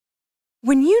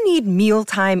When you need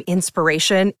mealtime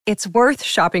inspiration, it's worth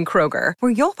shopping Kroger,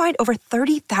 where you'll find over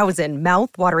 30,000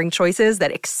 mouth-watering choices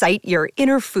that excite your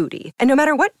inner foodie. And no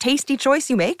matter what tasty choice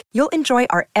you make, you'll enjoy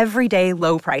our everyday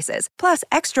low prices, plus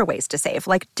extra ways to save,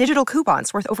 like digital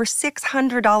coupons worth over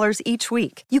 $600 each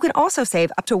week. You can also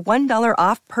save up to $1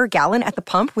 off per gallon at the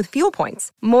pump with fuel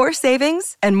points. More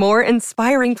savings and more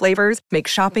inspiring flavors make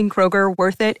shopping Kroger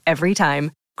worth it every time.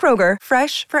 Kroger,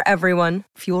 fresh for everyone.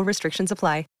 Fuel restrictions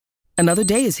apply. Another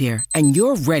day is here, and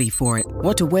you're ready for it.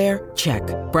 What to wear? Check.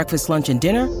 Breakfast, lunch, and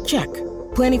dinner? Check.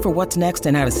 Planning for what's next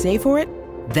and how to save for it?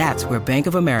 That's where Bank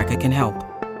of America can help.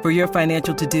 For your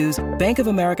financial to-dos, Bank of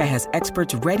America has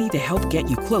experts ready to help get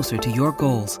you closer to your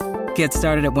goals. Get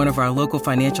started at one of our local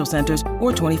financial centers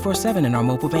or 24/7 in our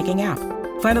mobile banking app.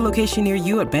 Find a location near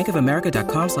you at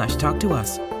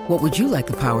bankofamerica.com/talktous. What would you like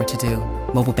the power to do?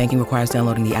 Mobile banking requires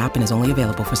downloading the app and is only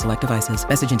available for select devices.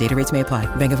 Message and data rates may apply.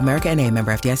 Bank of America N.A.,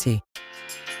 member FDIC.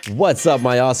 What's up,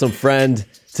 my awesome friend?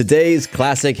 Today's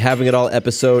classic Having It All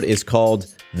episode is called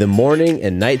The Morning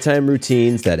and Nighttime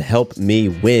Routines That Help Me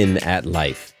Win at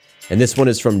Life. And this one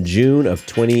is from June of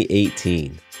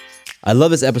 2018. I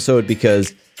love this episode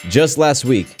because just last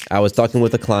week, I was talking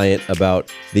with a client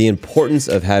about the importance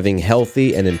of having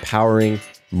healthy and empowering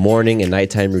morning and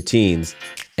nighttime routines.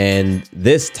 And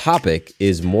this topic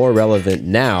is more relevant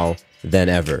now than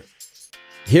ever.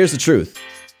 Here's the truth.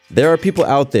 There are people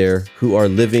out there who are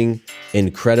living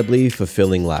incredibly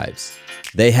fulfilling lives.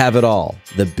 They have it all,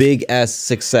 the big S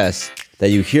success that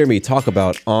you hear me talk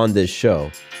about on this show.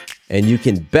 And you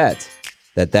can bet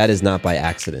that that is not by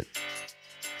accident.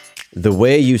 The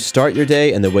way you start your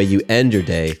day and the way you end your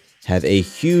day have a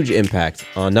huge impact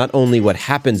on not only what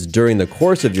happens during the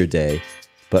course of your day,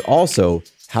 but also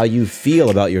how you feel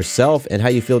about yourself and how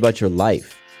you feel about your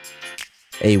life.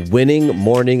 A winning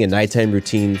morning and nighttime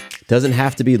routine doesn't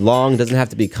have to be long, doesn't have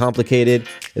to be complicated,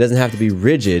 it doesn't have to be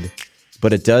rigid,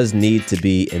 but it does need to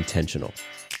be intentional.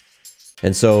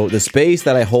 And so the space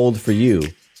that I hold for you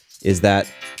is that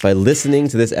by listening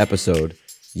to this episode,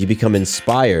 you become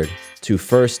inspired to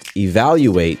first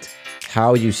evaluate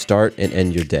how you start and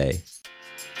end your day.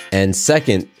 And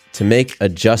second, to make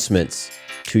adjustments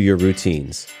to your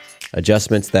routines,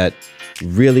 adjustments that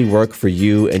really work for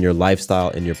you and your lifestyle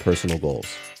and your personal goals.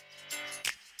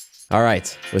 All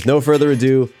right, with no further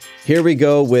ado, here we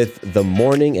go with the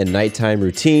morning and nighttime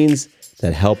routines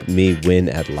that help me win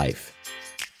at life.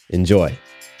 Enjoy.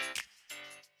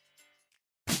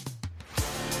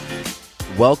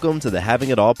 Welcome to the Having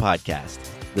It All podcast,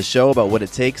 the show about what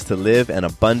it takes to live an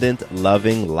abundant,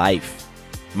 loving life.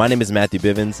 My name is Matthew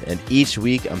Bivens, and each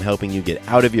week I'm helping you get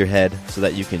out of your head so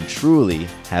that you can truly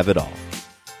have it all.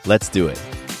 Let's do it.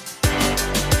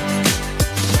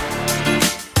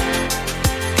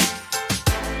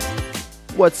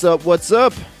 What's up? What's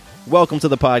up? Welcome to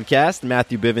the podcast.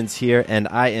 Matthew Bivens here, and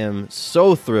I am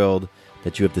so thrilled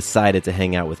that you have decided to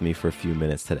hang out with me for a few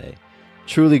minutes today.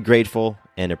 Truly grateful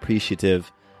and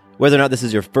appreciative, whether or not this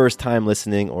is your first time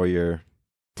listening or your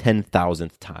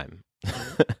 10,000th time.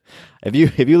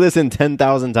 If you listen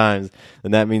 10,000 times,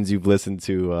 then that means you've listened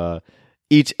to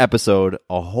each episode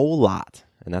a whole lot,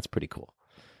 and that's pretty cool.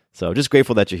 So just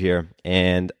grateful that you're here,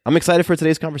 and I'm excited for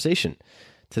today's conversation.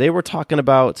 Today we're talking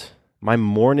about my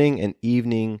morning and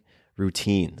evening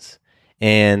routines.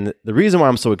 And the reason why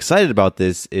I'm so excited about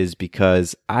this is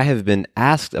because I have been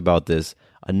asked about this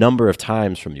a number of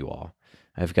times from you all.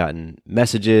 I've gotten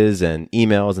messages and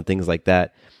emails and things like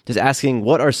that, just asking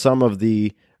what are some of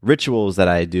the rituals that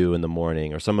I do in the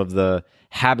morning or some of the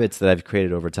habits that I've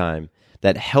created over time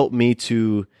that help me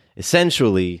to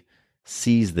essentially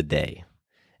seize the day.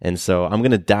 And so I'm going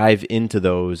to dive into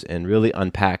those and really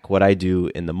unpack what I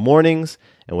do in the mornings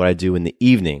and what I do in the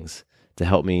evenings to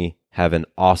help me have an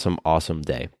awesome, awesome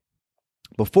day.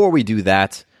 Before we do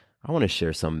that, I want to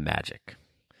share some magic.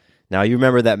 Now, you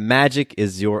remember that magic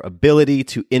is your ability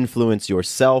to influence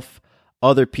yourself,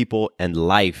 other people, and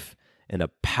life in a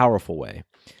powerful way.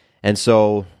 And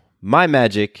so my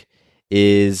magic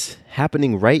is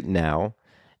happening right now,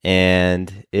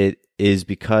 and it is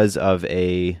because of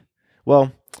my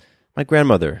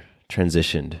grandmother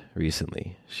transitioned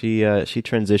recently. She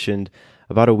transitioned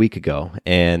about a week ago,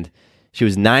 and she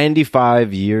was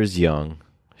 95 years young.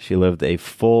 She lived a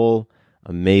full,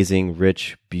 amazing,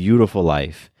 rich, beautiful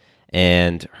life.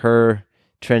 And her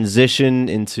transition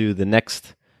into the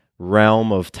next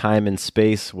realm of time and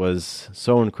space was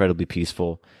so incredibly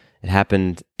peaceful. It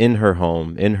happened in her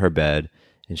home, in her bed,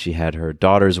 and she had her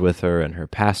daughters with her and her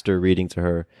pastor reading to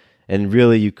her. And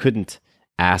really, you couldn't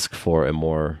ask for a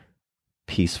more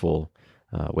peaceful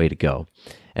way to go.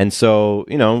 And so,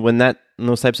 when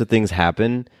those types of things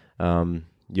happen,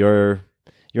 your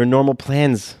your normal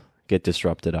plans get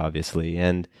disrupted, obviously.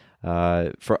 And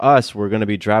for us, we're going to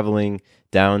be traveling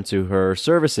down to her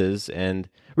services and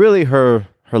really her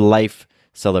life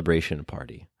celebration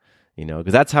party.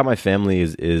 Because that's how my family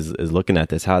is looking at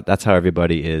this. That's how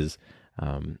everybody is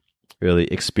really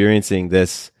experiencing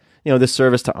this. This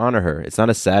service to honor her. It's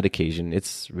not a sad occasion.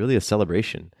 It's really a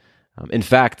celebration. In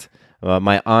fact,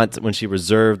 my aunt, when she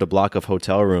reserved a block of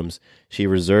hotel rooms, she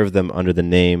reserved them under the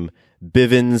name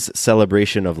Bivens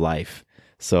Celebration of Life.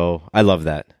 So I love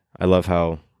that. I love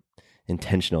how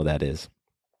intentional that is.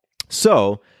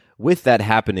 So with that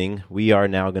happening, we are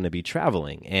now going to be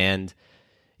traveling. And,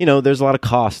 there's a lot of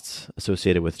costs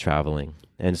associated with traveling.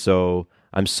 And so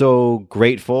I'm so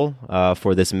grateful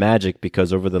for this magic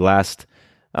because over the last,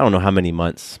 I don't know how many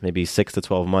months, maybe 6 to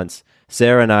 12 months,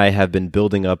 Sarah and I have been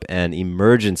building up an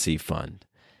emergency fund.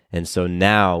 And so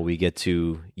now we get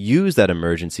to use that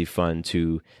emergency fund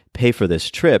to pay for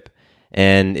this trip.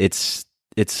 And it's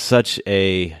such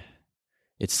a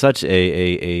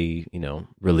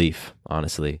relief,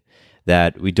 honestly,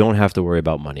 that we don't have to worry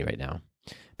about money right now.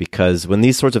 Because when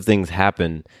these sorts of things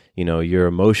happen, your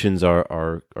emotions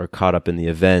are caught up in the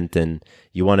event, and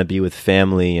you want to be with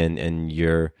family, and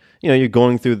you're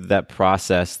going through that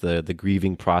process, the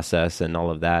grieving process and all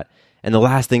of that. And the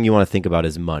last thing you want to think about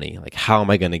is money. Like, how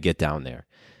am I going to get down there?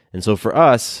 And so for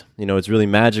us, it's really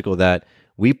magical that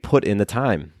we put in the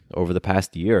time over the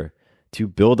past year to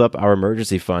build up our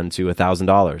emergency fund to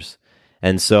 $1,000.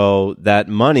 And so that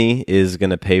money is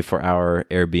going to pay for our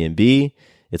Airbnb.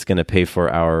 It's going to pay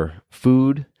for our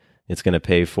food. It's going to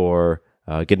pay for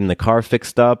getting the car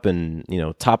fixed up and,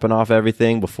 topping off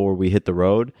everything before we hit the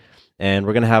road. And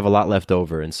we're going to have a lot left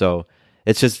over. And so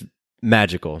it's just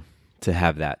magical to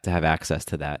have that, to have access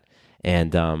to that.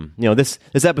 And, this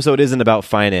episode isn't about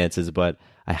finances, but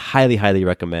I highly, highly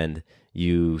recommend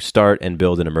you start and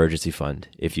build an emergency fund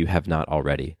if you have not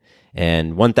already.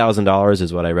 And $1,000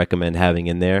 is what I recommend having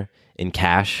in there in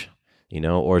cash,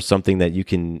 or something that you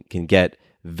can get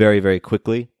very, very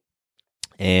quickly.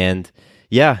 And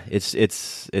yeah,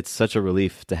 it's such a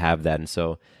relief to have that. And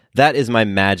so that is my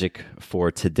magic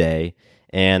for today.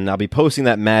 And I'll be posting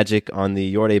that magic on the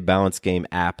Your Day Balance Game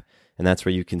app. And that's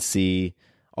where you can see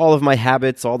all of my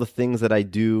habits, all the things that I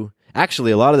do.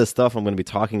 Actually, a lot of the stuff I'm going to be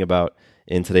talking about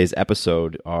in today's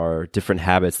episode are different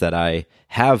habits that I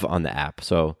have on the app.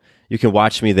 So you can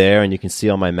watch me there and you can see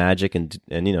all my magic and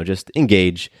just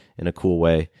engage in a cool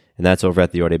way. And that's over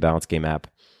at the Your Day Balance Game app.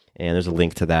 And there's a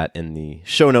link to that in the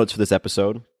show notes for this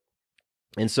episode.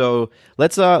 And so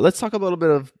let's talk a little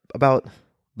bit about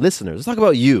listeners. Let's talk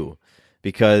about you,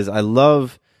 because I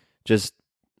love just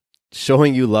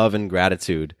showing you love and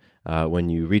gratitude when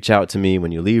you reach out to me,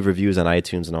 when you leave reviews on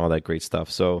iTunes and all that great stuff.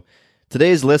 So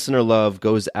today's listener love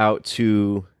goes out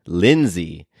to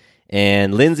Lindsay.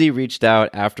 And Lindsay reached out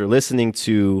after listening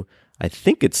to, I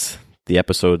think it's the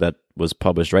episode that was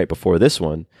published right before this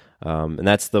one. And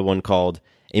that's the one called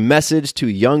A Message to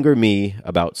Younger Me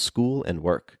About School and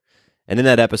Work. And in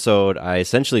that episode, I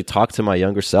essentially talked to my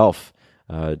younger self,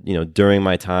 during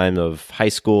my time of high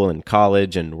school and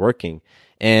college and working,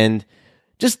 and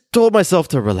just told myself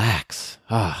to relax.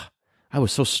 I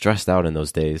was so stressed out in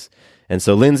those days. And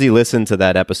so Lindsay listened to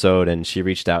that episode and she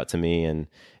reached out to me, and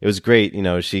it was great.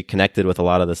 She connected with a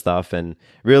lot of the stuff, and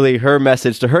really her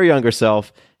message to her younger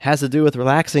self has to do with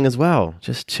relaxing as well.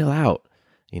 Just chill out.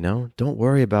 Don't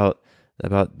worry about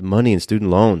money and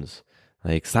student loans.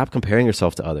 Like, stop comparing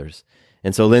yourself to others.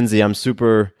 And so Lindsay, I'm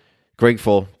super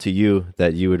grateful to you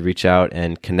that you would reach out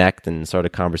and connect and start a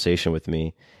conversation with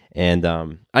me. And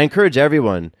I encourage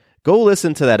everyone, go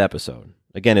listen to that episode.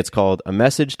 Again, it's called A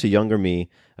Message to Younger Me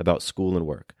About School and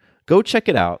Work. Go check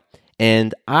it out.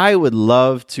 And I would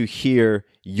love to hear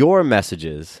your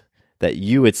messages that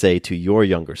you would say to your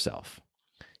younger self.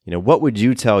 What would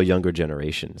you tell younger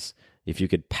generations if you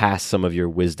could pass some of your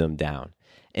wisdom down?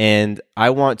 And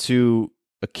I want to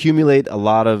accumulate a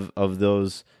lot of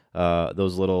those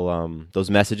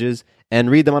messages and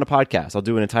read them on a podcast. I'll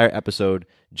do an entire episode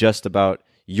just about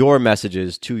your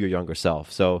messages to your younger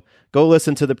self. So go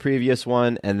listen to the previous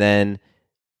one and then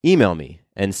email me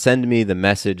and send me the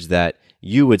message that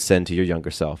you would send to your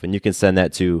younger self. And you can send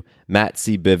that to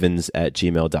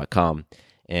mattcbivens@gmail.com.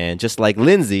 And just like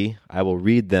Lindsay, I will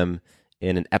read them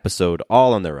in an episode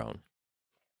all on their own.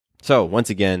 So once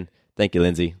again, thank you,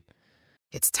 Lindsay.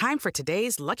 It's time for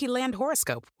today's Lucky Land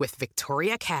horoscope with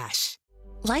Victoria Cash.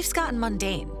 Life's gotten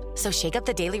mundane, so shake up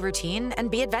the daily routine and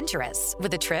be adventurous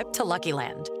with a trip to Lucky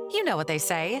Land. You know what they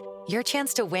say, Your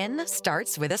chance to win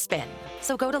starts with a spin.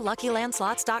 So go to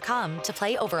LuckyLandSlots.com to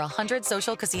play over 100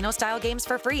 social casino-style games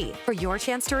for free for your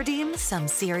chance to redeem some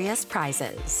serious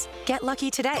prizes. Get lucky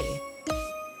today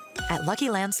at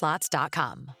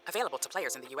LuckyLandSlots.com. Available to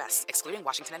players in the U.S., excluding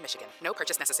Washington and Michigan. No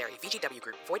purchase necessary. VGW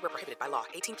Group. Void where prohibited by law.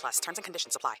 18+. Terms and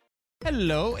conditions apply.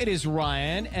 Hello, it is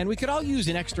Ryan, and we could all use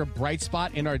an extra bright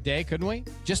spot in our day, couldn't we?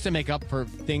 Just to make up for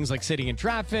things like sitting in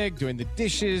traffic, doing the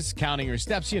dishes, counting your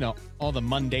steps, all the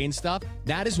mundane stuff.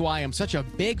 That is why I'm such a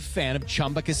big fan of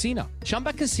Chumba Casino.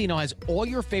 Chumba Casino has all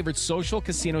your favorite social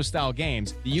casino-style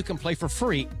games that you can play for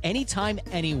free anytime,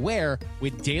 anywhere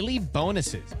with daily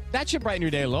bonuses. That should brighten your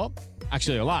day a little.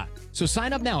 Actually, a lot. So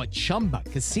sign up now at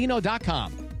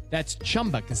ChumbaCasino.com. That's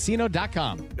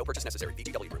ChumbaCasino.com. No purchase necessary.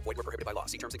 VGW Group. Void where prohibited by law.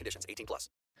 See terms and conditions. 18+.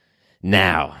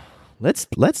 Now, let's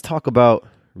talk about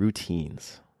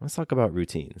routines. Let's talk about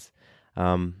routines.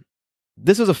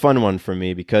 This was a fun one for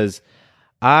me because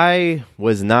I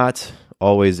was not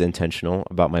always intentional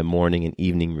about my morning and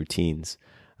evening routines.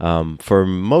 For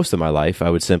most of my life,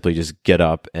 I would simply just get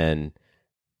up and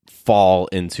fall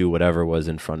into whatever was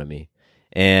in front of me.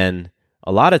 And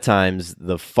a lot of times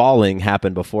the falling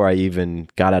happened before I even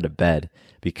got out of bed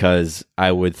because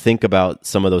I would think about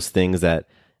some of those things that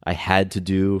I had to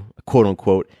do, quote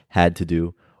unquote, had to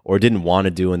do, or didn't want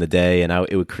to do in the day. And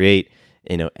it would create,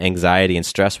 anxiety and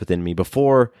stress within me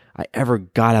before I ever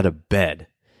got out of bed.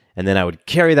 And then I would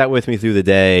carry that with me through the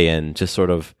day and just sort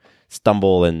of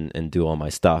stumble and do all my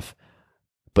stuff.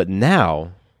 But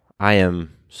now I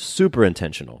am super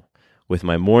intentional with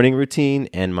my morning routine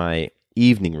and my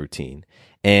evening routine.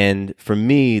 And for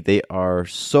me, they are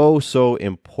so, so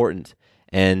important.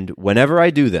 And whenever I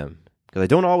do them, because I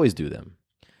don't always do them,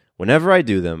 whenever I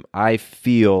do them, I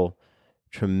feel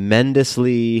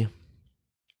tremendously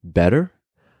better,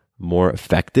 more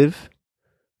effective,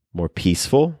 more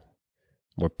peaceful,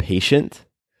 more patient,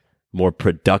 more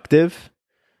productive,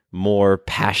 more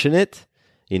passionate.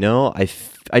 I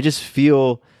just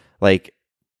feel like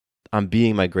I'm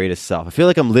being my greatest self. I feel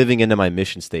like I'm living into my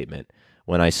mission statement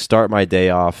when I start my day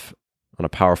off on a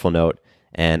powerful note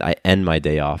and I end my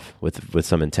day off with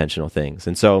some intentional things.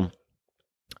 And so,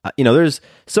 there's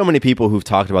so many people who've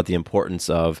talked about the importance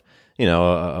of,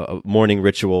 morning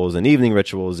rituals and evening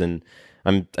rituals. And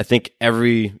I think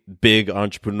every big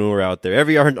entrepreneur out there,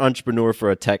 every entrepreneur for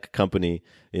a tech company,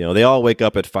 they all wake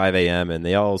up at 5 a.m. and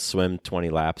they all swim 20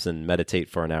 laps and meditate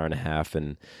for an hour and a half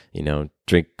and,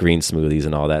 drink green smoothies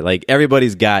and all that. Like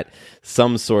everybody's got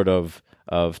some sort of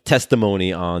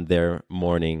testimony on their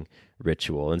morning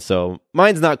ritual. And so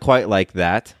mine's not quite like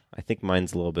that. I think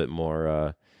mine's a little bit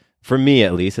more, for me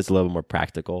at least, it's a little bit more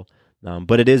practical,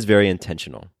 but it is very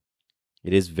intentional.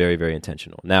 It is very, very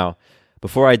intentional. Now,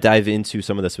 before I dive into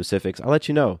some of the specifics, I'll let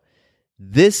you know,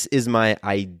 this is my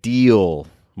ideal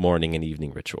morning and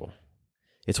evening ritual.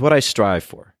 It's what I strive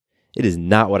for. It is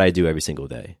not what I do every single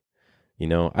day.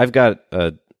 I've got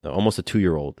almost a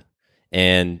 2-year-old,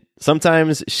 and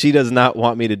sometimes she does not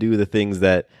want me to do the things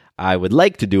that I would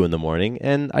like to do in the morning,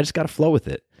 and I just got to flow with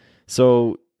it.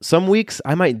 So some weeks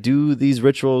I might do these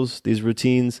rituals, these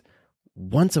routines,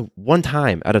 one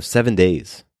time out of 7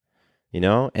 days, and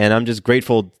I'm just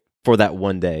grateful for that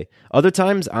one day. Other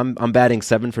times I'm batting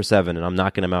 7 for 7 and I'm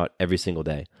knocking them out every single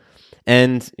day.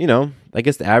 And, I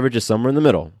guess the average is somewhere in the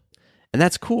middle, and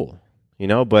that's cool,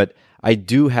 but I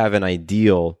do have an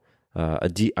ideal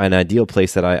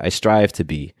place that I strive to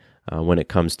be when it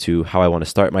comes to how I want to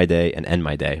start my day and end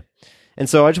my day. And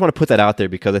so I just want to put that out there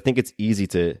because I think it's easy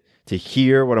to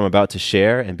hear what I'm about to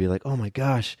share and be like, oh my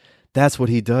gosh, that's what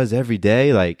he does every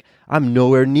day. Like I'm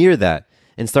nowhere near that.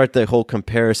 And start the whole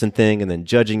comparison thing and then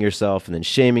judging yourself and then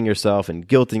shaming yourself and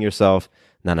guilting yourself.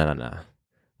 No.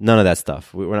 None of that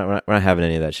stuff. We're not having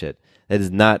any of that shit. That is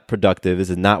not productive. This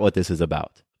is not what this is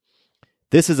about.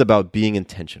 This is about being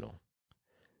intentional.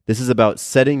 This is about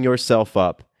setting yourself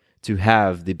up to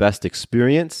have the best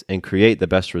experience and create the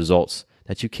best results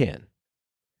that you can.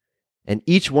 And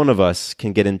each one of us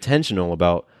can get intentional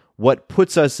about what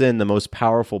puts us in the most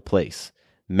powerful place,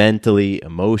 mentally,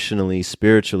 emotionally,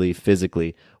 spiritually,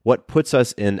 physically, what puts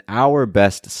us in our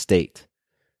best state,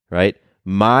 right?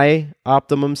 My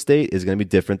optimum state is going to be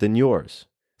different than yours.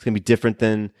 It's going to be different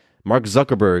than Mark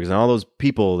Zuckerberg's and all those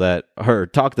people that are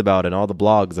talked about in all the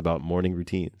blogs about morning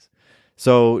routines.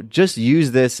 So just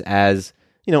use this as,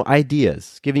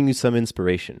 ideas, giving you some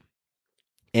inspiration.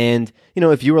 And,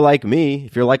 if you were like me,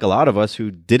 if you're like a lot of us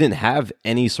who didn't have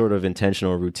any sort of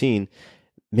intentional routine,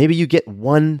 maybe you get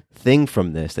one thing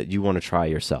from this that you want to try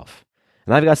yourself.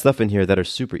 And I've got stuff in here that are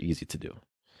super easy to do.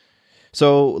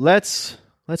 So let's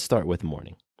start with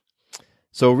morning.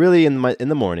 So really in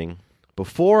the morning,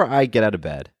 before I get out of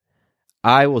bed,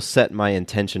 I will set my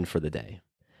intention for the day.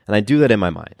 And I do that in my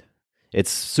mind.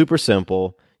 It's super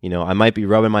simple. I might be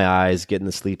rubbing my eyes, getting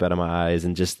the sleep out of my eyes,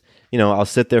 and just, I'll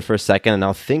sit there for a second and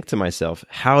I'll think to myself,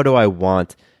 how do I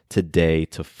want today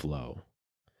to flow?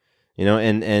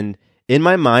 And in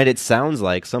my mind, it sounds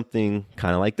like something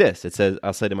kind of like this. It says,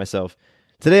 I'll say to myself,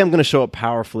 today I'm going to show up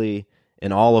powerfully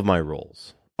in all of my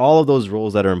roles, all of those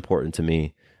roles that are important to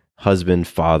me: husband,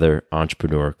 father,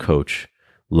 entrepreneur, coach,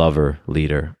 lover,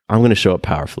 leader. I'm going to show up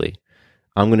powerfully.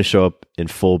 I'm going to show up in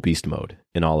full beast mode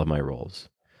in all of my roles.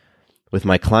 With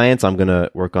my clients, I'm going to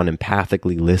work on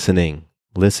empathically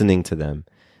listening to them,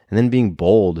 and then being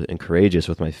bold and courageous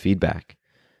with my feedback.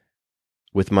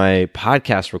 With my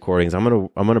podcast recordings, I'm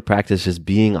going to practice just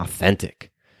being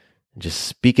authentic, just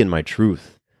speaking my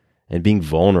truth and being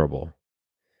vulnerable.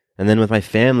 And then with my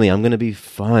family, I'm going to be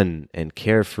fun and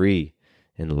carefree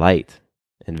and light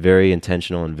and very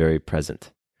intentional and very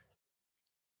present.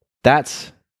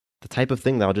 That's the type of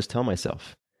thing that I'll just tell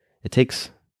myself. It takes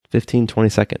 15, 20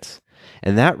 seconds.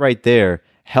 And that right there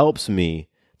helps me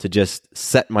to just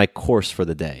set my course for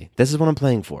the day. This is what I'm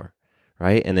playing for,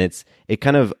 right? And it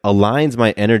kind of aligns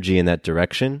my energy in that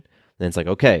direction. And it's like,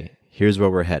 okay, here's where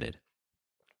we're headed.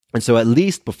 And so at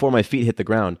least before my feet hit the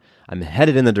ground, I'm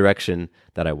headed in the direction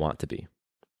that I want to be.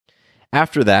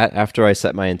 After that, after I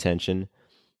set my intention,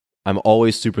 I'm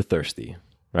always super thirsty,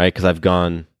 right? Because I've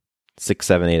gone 6,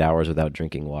 7, 8 hours without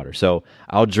drinking water. So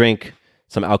I'll drink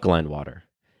some alkaline water.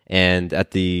 And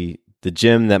at the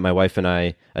gym that my wife and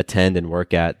I attend and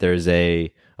work at, there's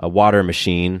a water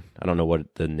machine. I don't know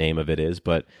what the name of it is,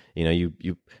 but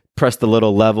you press the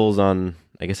little levels on,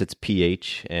 I guess it's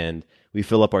pH, and we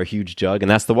fill up our huge jug, and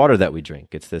that's the water that we drink.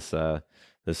 It's this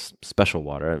special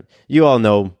water. You all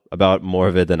know about more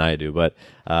of it than I do, but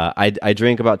I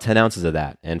drink about 10 ounces of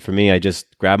that. And for me, I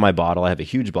just grab my bottle. I have a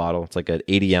huge bottle. It's like an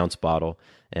 80-ounce bottle,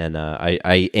 and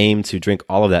I aim to drink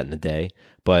all of that in a day.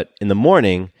 But in the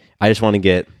morning, I just want to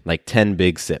get like 10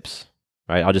 big sips,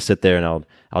 right? I'll just sit there and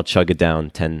I'll chug it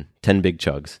down, 10 big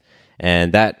chugs.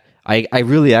 And that, I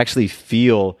really actually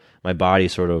feel my body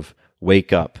sort of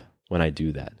wake up when I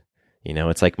do that.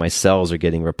 It's like my cells are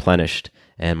getting replenished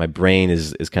and my brain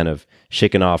is kind of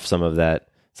shaking off some of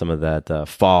that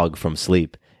fog from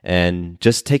sleep. And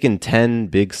just taking 10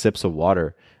 big sips of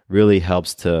water really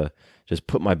helps to just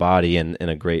put my body in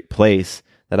a great place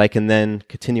that I can then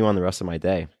continue on the rest of my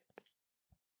day.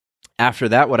 After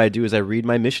that, what I do is I read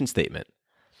my mission statement.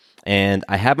 And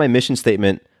I have my mission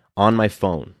statement on my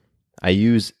phone. I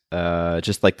use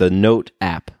just like the Note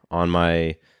app on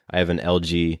I have an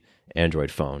LG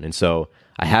Android phone. And so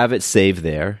I have it saved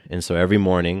there. And so every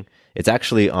morning, it's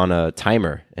actually on a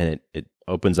timer, and it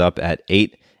opens up at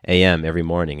 8 a.m. every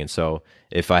morning. And so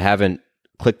if I haven't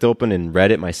clicked open and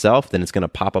read it myself, then it's going to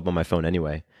pop up on my phone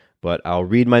anyway. But I'll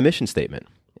read my mission statement.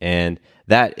 And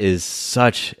that is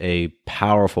such a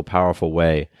powerful, powerful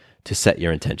way to set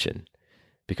your intention.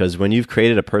 Because when you've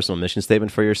created a personal mission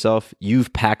statement for yourself,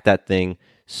 you've packed that thing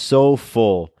so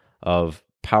full of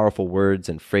powerful words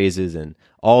and phrases and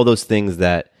all those things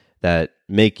that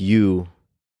make you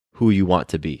who you want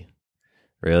to be.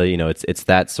 Really, it's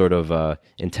that sort of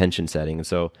intention setting. And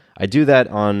so I do that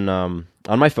on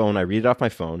my phone. I read it off my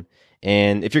phone.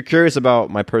 And if you're curious about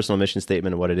my personal mission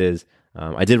statement and what it is,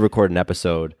 I did record an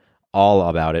episode all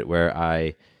about it where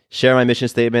I share my mission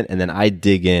statement and then I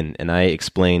dig in and I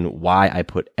explain why I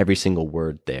put every single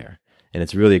word there. And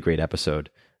it's really a great episode.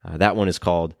 That one is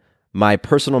called My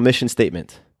Personal Mission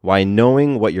Statement: Why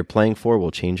Knowing What You're Playing For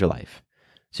Will Change Your Life.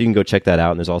 So you can go check that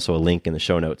out, and there's also a link in the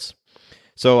show notes.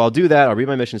 So I'll do that. I'll read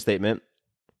my mission statement,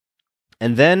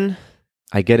 and then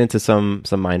I get into some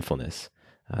mindfulness.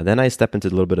 Then I step into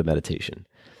a little bit of meditation.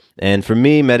 And for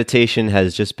me, meditation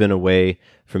has just been a way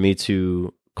for me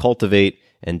to cultivate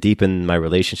and deepen my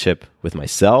relationship with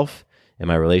myself and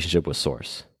my relationship with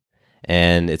Source.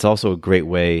 And it's also a great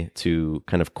way to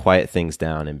kind of quiet things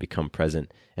down and become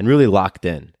present and really locked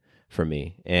in for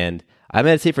me. And I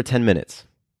meditate for 10 minutes.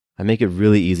 I make it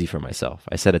really easy for myself.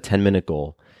 I set a 10-minute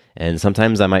goal. And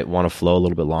sometimes I might want to flow a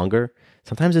little bit longer.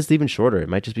 Sometimes it's even shorter. It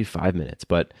might just be 5 minutes.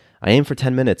 But I aim for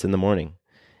 10 minutes in the morning.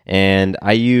 And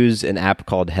I use an app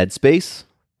called Headspace.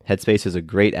 Headspace is a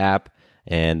great app.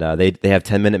 And they have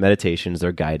 10-minute meditations.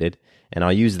 They're guided. And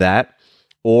I'll use that.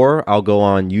 Or I'll go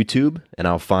on YouTube and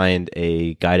I'll find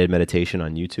a guided meditation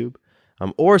on YouTube.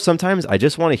 Or sometimes I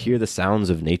just want to hear the sounds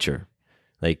of nature.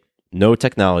 Like no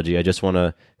technology. I just want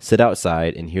to sit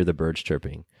outside and hear the birds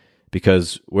chirping.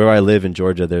 Because where I live in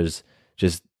Georgia, there's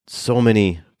just so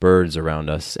many birds around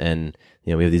us. And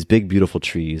we have these big, beautiful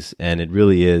trees. And it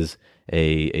really is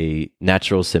a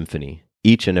natural symphony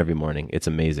each and every morning. It's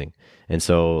amazing. And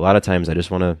so a lot of times I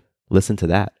just want listen to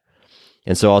that.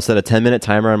 And so I'll set a 10-minute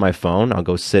timer on my phone. I'll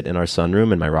go sit in our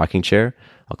sunroom in my rocking chair.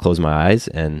 I'll close my eyes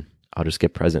and I'll just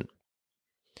get present.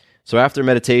 So after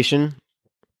meditation,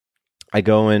 I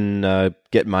go and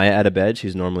get Maya out of bed.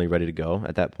 She's normally ready to go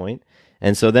at that point.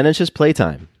 And so then it's just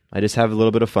playtime. I just have a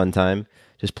little bit of fun time,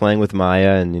 just playing with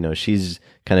Maya, and she's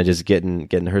kind of just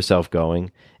getting herself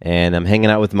going. And I'm hanging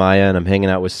out with Maya, and I'm hanging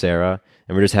out with Sarah,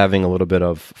 and we're just having a little bit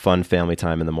of fun family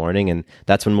time in the morning. And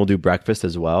that's when we'll do breakfast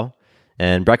as well.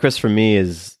 And breakfast for me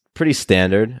is pretty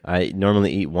standard. I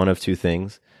normally eat one of two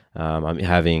things. I'm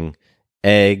having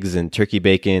eggs and turkey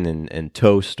bacon and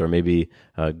toast, or maybe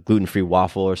a gluten-free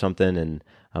waffle or something, and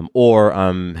or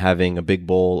I'm having a big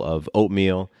bowl of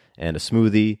oatmeal and a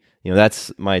smoothie.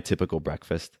 That's my typical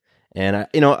breakfast. And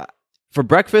for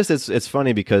breakfast, it's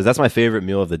funny because that's my favorite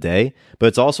meal of the day, but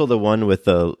it's also the one with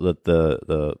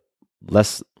the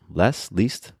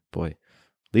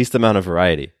least amount of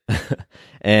variety.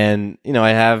 And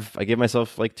I give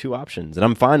myself like two options, and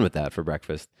I'm fine with that for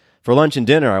breakfast. For lunch and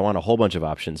dinner, I want a whole bunch of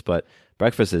options, but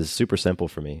breakfast is super simple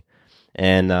for me.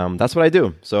 And that's what I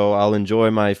do. So I'll enjoy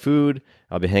my food.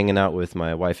 I'll be hanging out with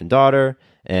my wife and daughter,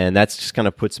 and that's just kind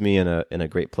of puts me in a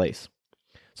great place.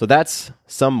 So that's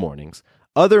some mornings.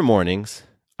 Other mornings,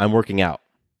 I'm working out.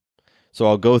 So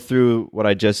I'll go through what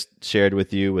I just shared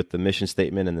with you with the mission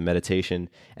statement and the meditation,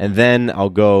 and then I'll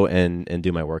go and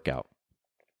do my workout.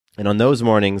 And on those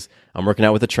mornings, I'm working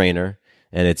out with a trainer,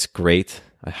 and it's great.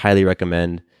 I highly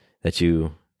recommend that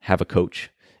you have a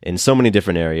coach in so many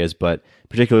different areas, but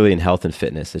particularly in health and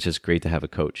fitness. It's just great to have a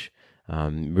coach.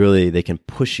 Really, they can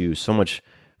push you so much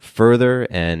further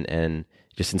and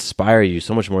just inspire you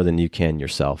so much more than you can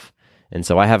yourself. And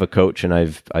so I have a coach, and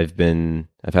I've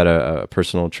had a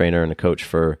personal trainer and a coach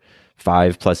for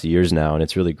 5+ years now, and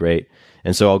it's really great.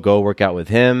 And so I'll go work out with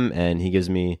him, and he gives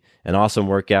me an awesome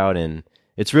workout, and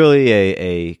it's really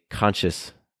a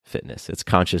conscious fitness. It's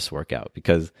conscious workout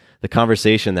because the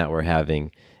conversation that we're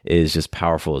having is just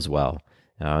powerful as well.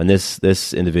 And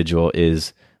this individual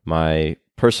is my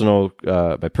personal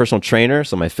trainer,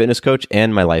 so my fitness coach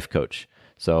and my life coach.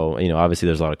 So obviously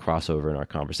there's a lot of crossover in our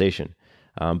conversation,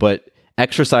 but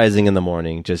exercising in the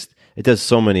morning it does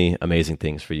so many amazing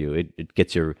things for you. It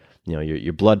gets your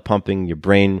blood pumping, your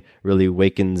brain really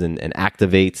wakens and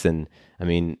activates. And I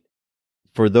mean,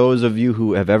 for those of you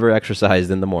who have ever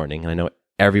exercised in the morning, and I know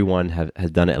everyone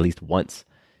has done it at least once,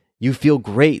 you feel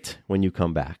great when you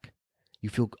come back. You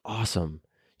feel awesome.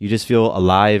 You just feel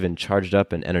alive and charged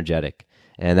up and energetic.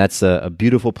 And that's a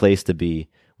beautiful place to be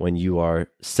when you are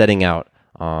setting out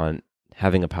on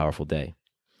having a powerful day.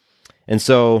 And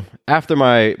so after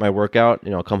my workout,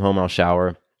 I'll come home, I'll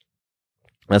shower.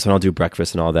 That's when I'll do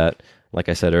breakfast and all that, like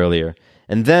I said earlier.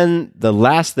 And then the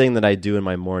last thing that I do in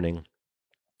my morning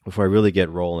before I really get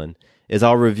rolling is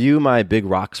I'll review my big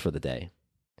rocks for the day.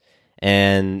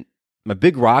 And my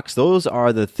big rocks, those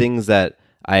are the things that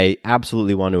I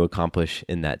absolutely want to accomplish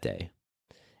in that day.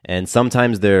 And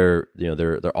sometimes they're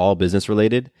all business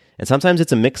related, and sometimes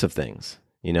it's a mix of things.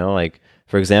 Like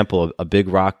for example, a big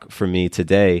rock for me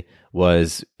today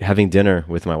was having dinner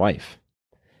with my wife,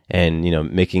 and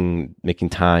making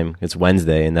time. It's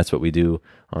Wednesday, and that's what we do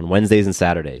on Wednesdays and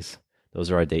Saturdays.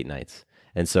 Those are our date nights.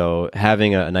 And so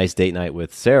having a nice date night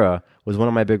with Sarah was one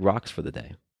of my big rocks for the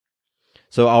day.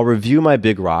 So I'll review my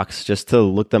big rocks just to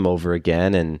look them over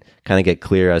again and kind of get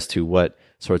clear as to what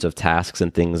sorts of tasks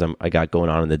and things I got going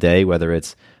on in the day, whether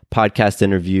it's podcast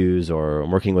interviews or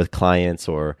I'm working with clients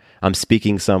or I'm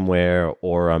speaking somewhere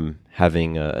or I'm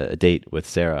having a date with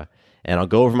Sarah. And I'll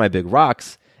go over my big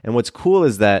rocks. And what's cool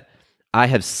is that I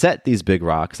have set these big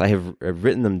rocks. I have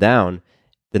written them down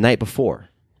the night before.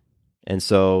 And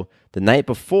so the night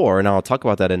before, and I'll talk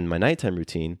about that in my nighttime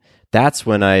routine, that's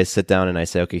when I sit down and I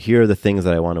say, okay, here are the things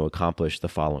that I want to accomplish the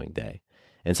following day.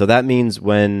 And so that means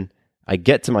when I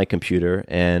get to my computer,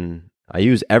 and I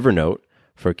use Evernote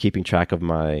for keeping track of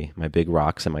my big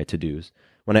rocks and my to-dos.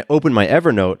 When I open my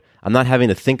Evernote, I'm not having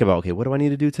to think about, okay, what do I need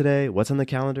to do today? What's on the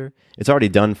calendar? It's already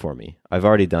done for me. I've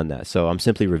already done that. So I'm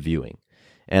simply reviewing.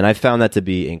 And I found that to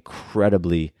be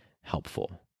incredibly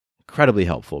helpful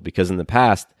because in the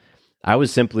past, I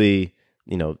was simply,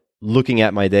 looking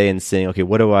at my day and saying, okay,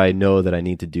 what do I know that I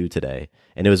need to do today?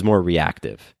 And it was more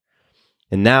reactive.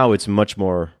 And now it's much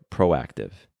more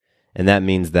proactive. And that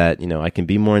means that, I can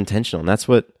be more intentional. And that's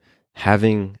what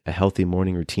having a healthy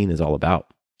morning routine is all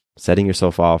about. Setting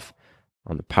yourself off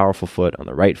on the powerful foot, on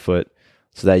the right foot,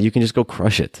 so that you can just go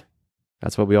crush it.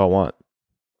 That's what we all want.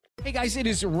 Hey guys, it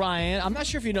is Ryan. I'm not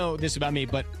sure if you know this about me,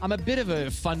 but I'm a bit of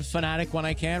a fun fanatic when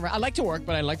I can. I like to work,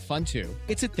 but I like fun too.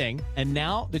 It's a thing. And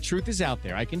now the truth is out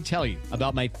there. I can tell you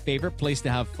about my favorite place to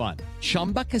have fun.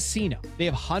 Chumba Casino. They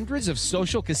have hundreds of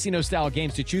social casino style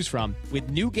games to choose from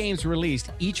with new games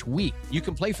released each week. You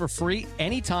can play for free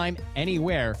anytime,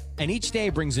 anywhere. And each day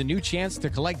brings a new chance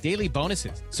to collect daily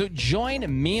bonuses. So join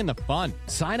me in the fun.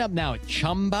 Sign up now at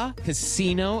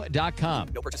ChumbaCasino.com.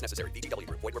 No purchase necessary. VGW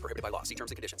Group. Void where prohibited by law. See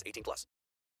terms and conditions. 18 plus.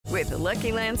 With the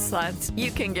Lucky Land Slots, you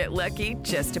can get lucky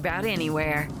just about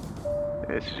anywhere.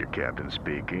 This is your captain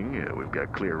speaking. We've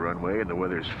got clear runway and the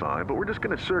weather's fine, but we're just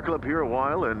going to circle up here a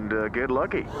while and get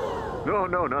lucky.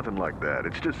 No, nothing like that.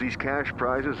 It's just these cash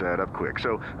prizes add up quick.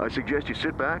 So I suggest you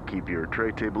sit back, keep your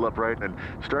tray table upright, and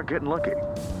start getting lucky.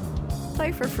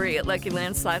 Play for free at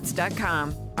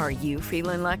LuckyLandSlots.com. Are you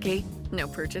feeling lucky? No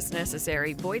purchase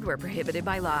necessary. Void where prohibited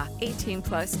by law. 18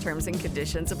 plus terms and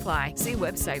conditions apply. See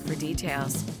website for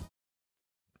details.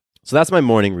 So that's my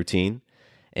morning routine.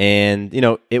 And,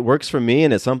 it works for me,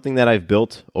 and it's something that I've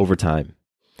built over time.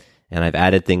 And I've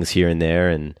added things here and there.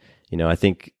 And, I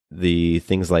think the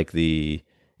things like the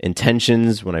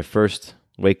intentions when I first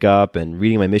wake up and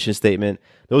reading my mission statement,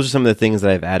 those are some of the things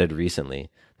that I've added recently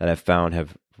that I've found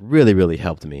have really, really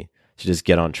helped me to just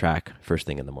get on track first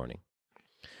thing in the morning.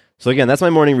 So again, that's my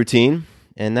morning routine.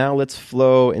 And now let's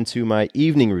flow into my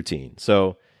evening routine.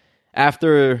 So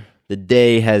after the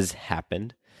day has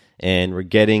happened and we're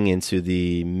getting into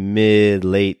the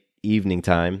late evening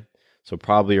time, so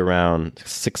probably around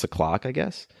 6 o'clock, I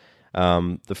guess,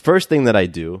 the first thing that I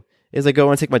do is I go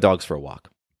and take my dogs for a walk.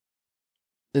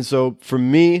 And so for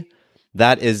me,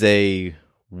 that is a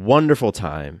wonderful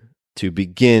time to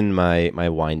begin my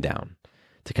wind down,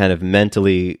 to kind of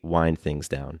mentally wind things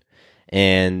down.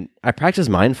 And I practice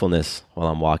mindfulness while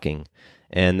I'm walking.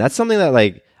 And that's something that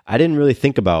I didn't really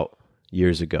think about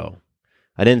years ago.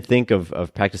 I didn't think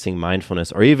of practicing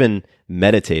mindfulness or even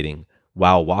meditating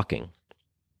while walking.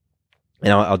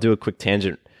 And I'll do a quick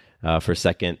tangent for a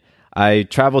second. I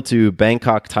traveled to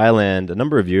Bangkok, Thailand a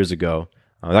number of years ago.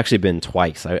 I've actually been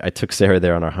twice. I took Sarah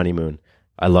there on our honeymoon.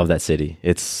 I love that city.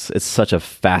 It's such a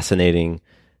fascinating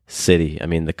city. I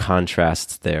mean, the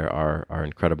contrasts there are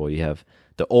incredible. You have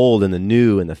the old and the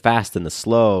new and the fast and the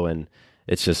slow, and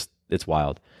it's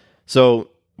wild. So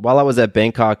while I was at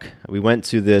Bangkok, we went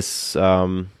to this,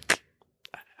 I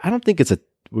don't think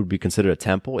would be considered a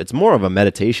temple. It's more of a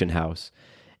meditation house.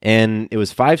 And it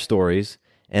was 5 stories.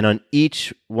 And on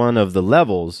each one of the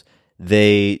levels,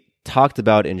 they talked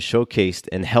about and showcased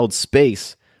and held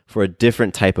space for a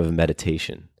different type of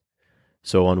meditation.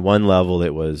 So on one level,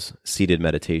 it was seated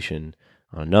meditation.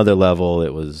 On another level,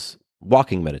 it was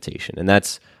walking meditation. And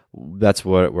that's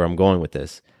where I'm going with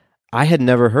this. I had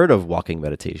never heard of walking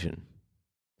meditation.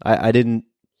 I didn't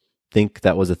think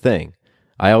that was a thing.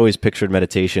 I always pictured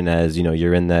meditation as,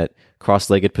 you're in that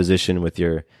cross-legged position with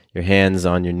your hands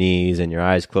on your knees and your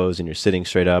eyes closed and you're sitting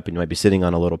straight up and you might be sitting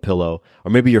on a little pillow,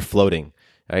 or maybe you're floating,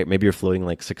 right? Maybe you're floating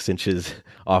like 6 inches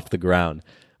off the ground.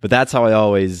 But that's how I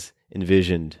always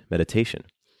envisioned meditation.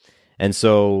 And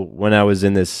so when I was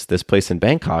in this place in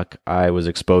Bangkok, I was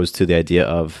exposed to the idea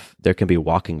of there can be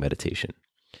walking meditation.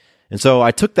 And so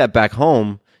I took that back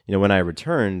home, when I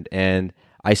returned, and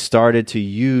I started to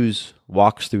use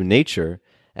walks through nature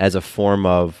as a form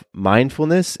of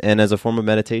mindfulness and as a form of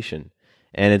meditation.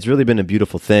 And it's really been a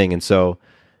beautiful thing. And so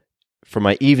for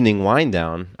my evening wind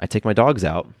down, I take my dogs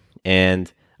out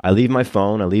and I leave my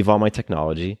phone, I leave all my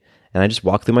technology, and I just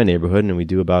walk through my neighborhood, and we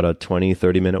do about a 20,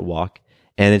 30-minute walk.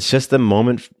 And it's just a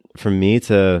moment for me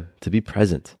to be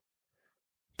present,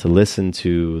 to listen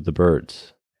to the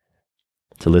birds,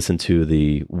 to listen to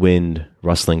the wind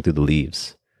rustling through the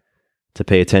leaves, to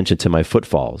pay attention to my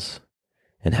footfalls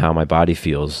and how my body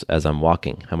feels as I'm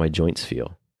walking, how my joints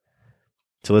feel,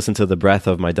 to listen to the breath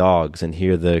of my dogs and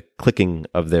hear the clicking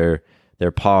of their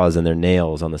paws and their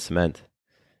nails on the cement,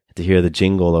 to hear the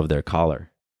jingle of their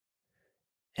collar.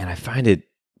 And I find it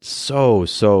so,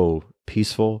 so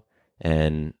peaceful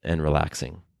and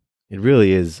relaxing. It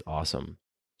really is awesome.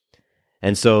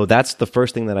 And so that's the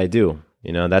first thing that I do.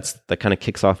 That kind of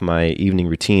kicks off my evening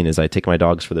routine is I take my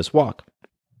dogs for this walk.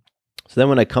 So then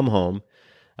when I come home,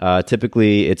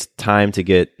 typically it's time to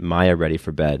get Maya ready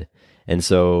for bed. And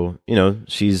so,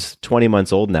 she's 20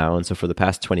 months old now. And so for the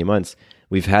past 20 months,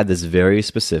 we've had this very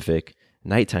specific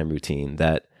nighttime routine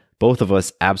that both of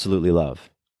us absolutely love.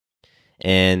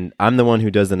 And I'm the one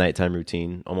who does the nighttime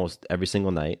routine almost every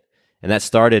single night. And that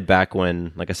started back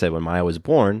when, like I said, when Maya was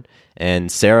born,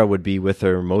 and Sarah would be with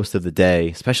her most of the day,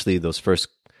 especially those first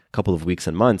couple of weeks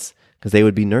and months, because they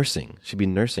would be nursing. She'd be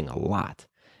nursing a lot.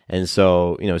 And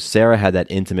so, Sarah had that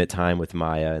intimate time with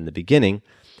Maya in the beginning.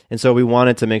 And so we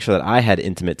wanted to make sure that I had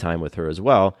intimate time with her as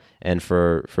well. And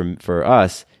for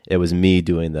us, it was me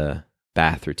doing the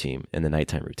bath routine and the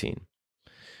nighttime routine.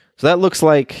 So that looks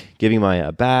like giving Maya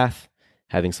a bath,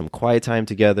 having some quiet time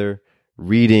together,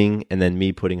 reading, and then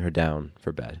me putting her down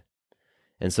for bed.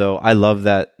 And so I love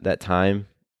that time.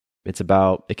 It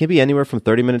can be anywhere from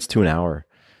 30 minutes to an hour.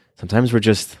 Sometimes we're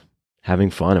just having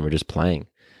fun and we're just playing.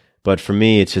 But for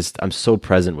me, it's just, I'm so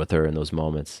present with her in those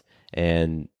moments.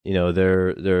 And,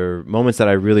 they're moments that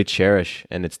I really cherish,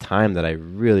 and it's time that I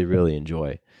really, really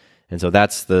enjoy. And so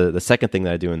that's the second thing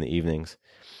that I do in the evenings.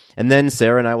 And then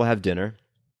Sarah and I will have dinner.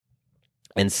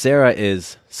 And Sarah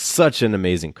is such an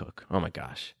amazing cook. Oh my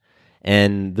gosh.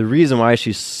 And the reason why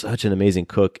she's such an amazing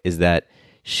cook is that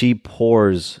she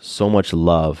pours so much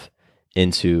love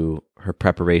into her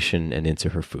preparation and into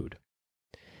her food.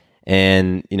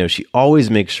 And, she always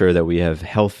makes sure that we have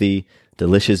healthy,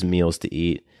 delicious meals to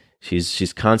eat.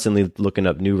 She's constantly looking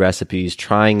up new recipes,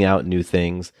 trying out new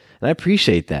things. And I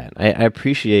appreciate that. I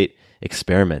appreciate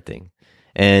experimenting.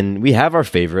 And we have our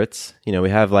favorites. We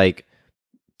have like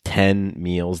 10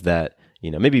 meals that,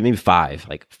 maybe 5,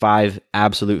 like 5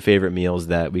 absolute favorite meals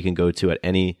that we can go to at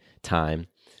any time.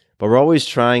 But we're always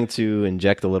trying to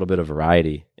inject a little bit of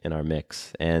variety in our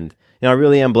mix. And, I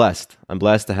really am blessed. I'm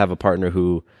blessed to have a partner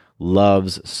who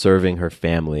loves serving her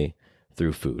family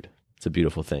through food. It's a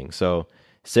beautiful thing. So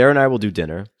Sarah and I will do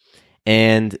dinner.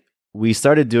 And we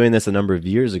started doing this a number of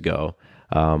years ago.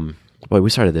 We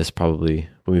started this probably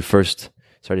when we first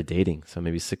started dating. So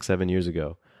maybe 6-7 years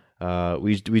ago.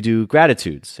 We do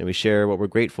gratitudes, and we share what we're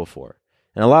grateful for.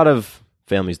 And a lot of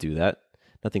families do that.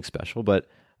 Nothing special. But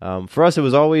for us, it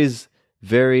was always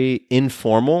very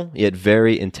informal, yet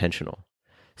very intentional.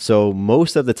 So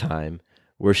most of the time,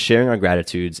 we're sharing our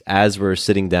gratitudes as we're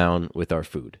sitting down with our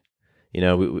food.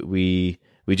 We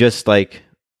just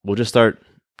we'll just start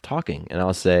talking, and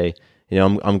I'll say,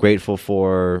 I'm grateful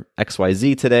for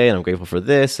XYZ today, and I'm grateful for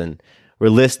this, and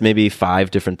we'll list maybe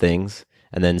 5 different things,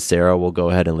 and then Sarah will go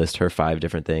ahead and list her 5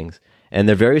 different things, and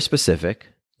they're very specific.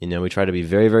 We try to be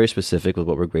very, very specific with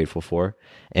what we're grateful for,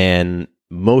 and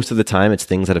most of the time it's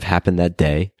things that have happened that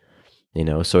day.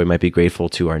 So we might be grateful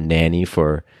to our nanny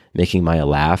for making Maya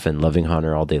laugh and loving on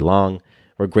her all day long.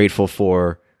 We're grateful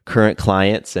for current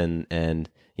clients and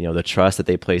the trust that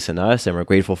they place in us. And we're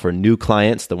grateful for new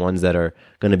clients, the ones that are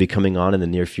going to be coming on in the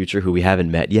near future who we haven't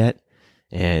met yet.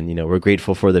 And, we're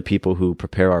grateful for the people who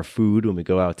prepare our food when we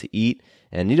go out to eat,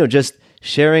 and, just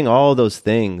sharing all those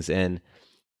things. And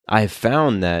I've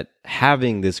found that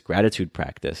having this gratitude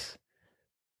practice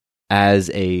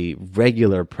as a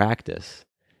regular practice,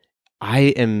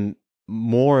 I'm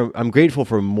grateful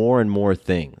for more and more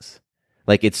things.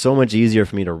 Like, it's so much easier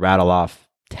for me to rattle off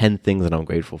 10 things that I'm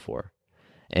grateful for.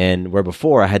 And where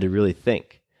before I had to really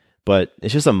think. But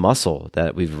it's just a muscle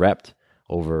that we've repped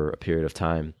over a period of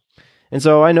time. And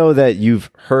so I know that you've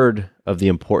heard of the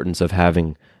importance of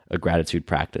having a gratitude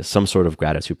practice, some sort of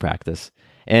gratitude practice.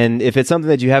 And if it's something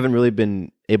that you haven't really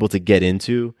been able to get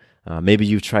into, maybe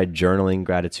you've tried journaling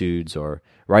gratitudes or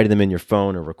writing them in your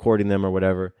phone or recording them or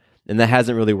whatever, and that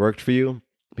hasn't really worked for you,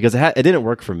 because it didn't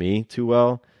work for me too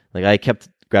well. Like, I kept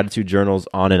gratitude journals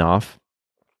on and off.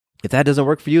 If that doesn't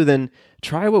work for you, then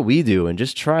try what we do and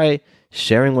just try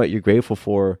sharing what you're grateful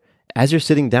for as you're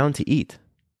sitting down to eat.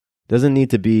 It doesn't need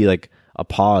to be like a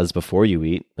pause before you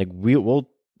eat. Like, we'll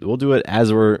do it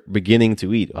as we're beginning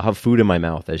to eat. I'll have food in my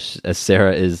mouth as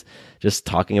Sarah is just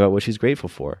talking about what she's grateful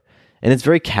for. And it's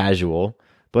very casual,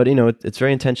 but it's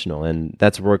very intentional, and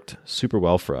that's worked super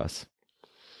well for us.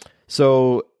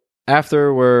 So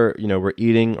after we're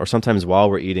eating, or sometimes while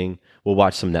we're eating, we'll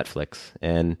watch some Netflix,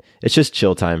 and it's just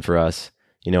chill time for us.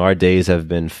 Our days have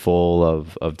been full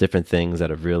of different things that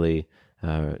have really,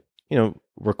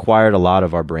 required a lot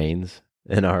of our brains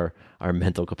and our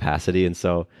mental capacity. And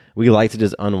so we like to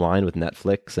just unwind with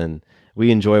Netflix, and we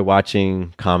enjoy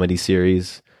watching comedy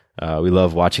series. We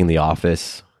love watching The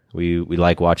Office. We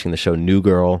like watching the show New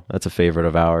Girl. That's a favorite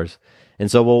of ours. And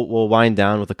so we'll wind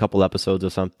down with a couple episodes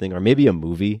of something, or maybe a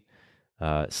movie.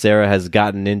 Sarah has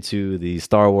gotten into the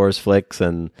Star Wars flicks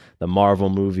and the Marvel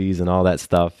movies and all that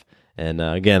stuff. And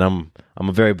again, I'm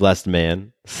a very blessed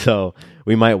man, so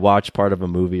we might watch part of a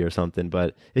movie or something.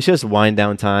 But it's just wind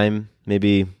down time,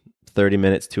 maybe 30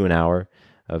 minutes to an hour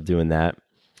of doing that.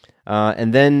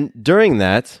 And then during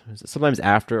that, sometimes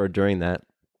after or during that,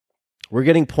 we're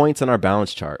getting points on our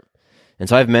balance chart. And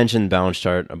so I've mentioned balance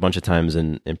chart a bunch of times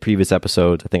in previous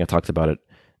episodes. I think I talked about it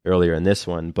earlier in this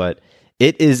one, but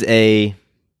it is a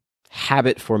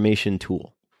habit formation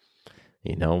tool.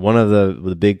 One of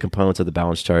the big components of the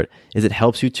balance chart is it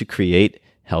helps you to create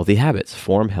healthy habits,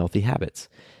 form healthy habits.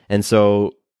 And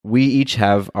so we each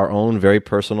have our own very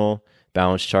personal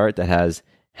balance chart that has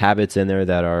habits in there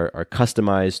that are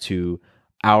customized to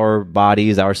our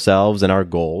bodies, ourselves, and our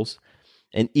goals.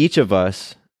 And each of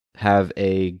us have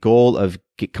a goal of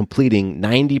completing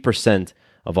 90%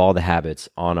 of all the habits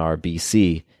on our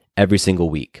BC every single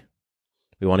week.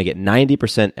 We want to get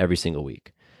 90% every single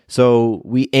week. So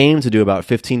we aim to do about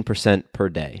 15% per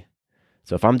day.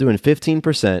 So if I'm doing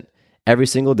 15% every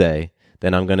single day,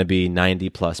 then I'm going to be 90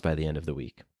 plus by the end of the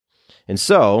week. And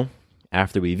so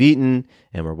after we've eaten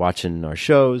and we're watching our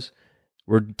shows,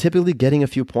 we're typically getting a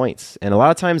few points. And a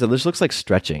lot of times it just looks like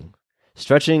stretching.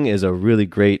 Stretching is a really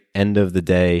great end of the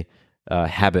day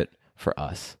habit for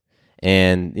us.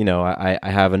 And, you know, I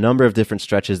have a number of different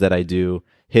stretches that I do,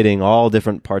 hitting all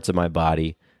different parts of my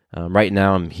body. Right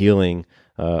now I'm healing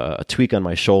a tweak on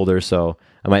my shoulder, so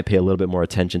I might pay a little bit more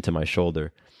attention to my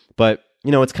shoulder. But,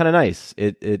 you know, it's kind of nice.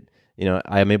 You know,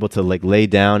 I am able to like lay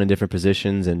down in different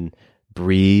positions and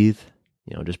breathe,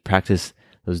 you know, just practice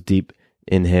those deep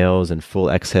inhales and full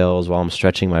exhales while I'm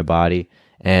stretching my body.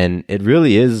 And it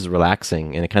really is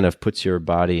relaxing, and it kind of puts your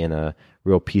body in a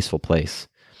real peaceful place.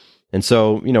 And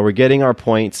so, you know, we're getting our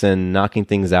points and knocking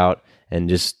things out and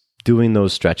just doing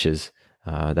those stretches.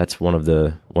 That's one of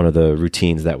the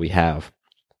routines that we have.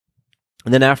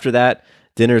 And then after that,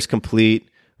 dinner's complete.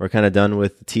 We're kind of done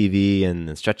with the TV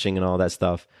and stretching and all that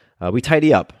stuff. We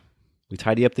tidy up. We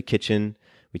tidy up the kitchen.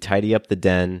 We tidy up the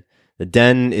den. The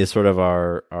den is sort of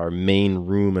our main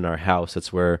room in our house.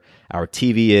 That's where our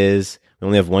TV is. We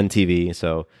only have one TV,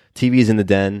 so TV is in the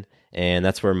den, and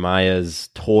that's where Maya's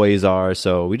toys are.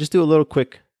 So we just do a little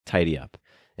quick tidy up,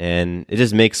 and it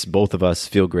just makes both of us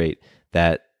feel great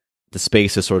that the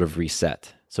space is sort of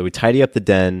reset. So we tidy up the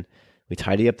den, we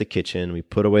tidy up the kitchen, we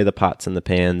put away the pots and the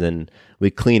pans, and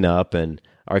we clean up, and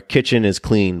our kitchen is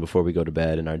clean before we go to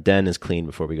bed, and our den is clean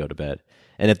before we go to bed.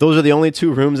 And if those are the only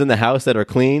two rooms in the house that are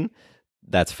clean,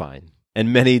 that's fine.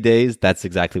 And many days, that's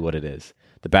exactly what it is.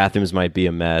 The bathrooms might be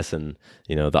a mess, and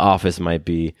you know the office might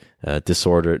be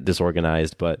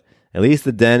disorganized, but at least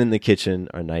the den and the kitchen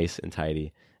are nice and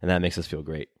tidy, and that makes us feel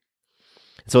great.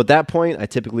 So at that point, I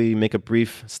typically make a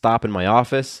brief stop in my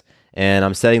office, and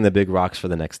I'm setting the big rocks for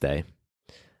the next day.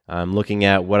 I'm looking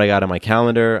at what I got on my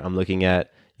calendar. I'm looking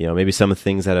at, you know, maybe some of the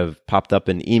things that have popped up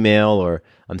in email, or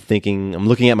I'm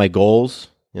looking at my goals.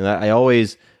 You know, I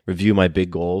always review my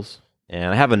big goals,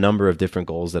 and I have a number of different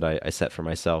goals that I set for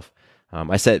myself.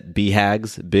 I set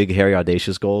BHAGs, big, hairy,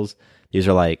 audacious goals. These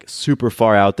are like super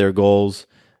far out there goals,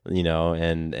 you know,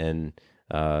 and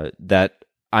that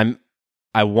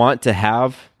I want to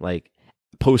have like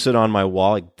posted on my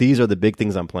wall. Like, these are the big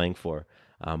things I'm playing for.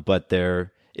 But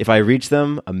if I reach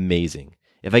them, amazing.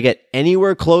 If I get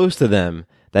anywhere close to them,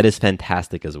 that is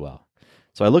fantastic as well.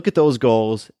 So I look at those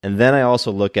goals, and then I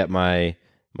also look at my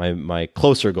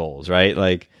closer goals, right?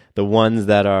 Like the ones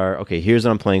that are, okay, here's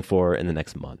what I'm playing for in the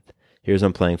next month. Here's what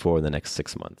I'm playing for in the next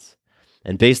 6 months.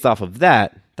 And based off of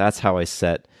that, that's how I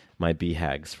set my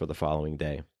BHAGs for the following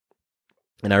day.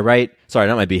 And I write,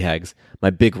 not my BHAGs, my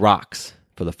big rocks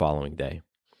for the following day.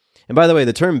 And by the way,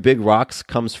 the term big rocks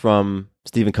comes from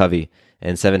Stephen Covey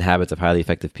and 7 Habits of Highly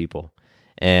Effective People.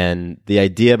 And the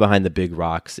idea behind the big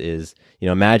rocks is, you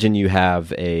know, imagine you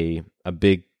have a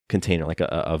big container, like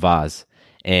a vase,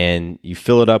 and you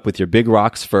fill it up with your big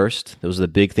rocks first. Those are the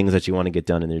big things that you want to get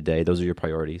done in your day. Those are your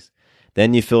priorities.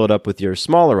 Then you fill it up with your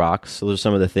smaller rocks. So those are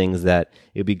some of the things that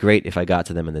it would be great if I got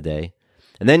to them in the day.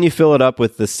 And then you fill it up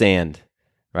with the sand,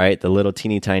 right? The little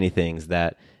teeny tiny things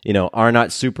that, you know, are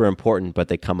not super important, but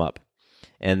they come up.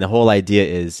 And the whole idea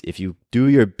is, if you do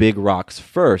your big rocks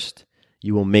first,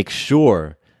 you will make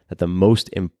sure that the most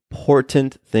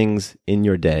important things in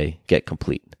your day get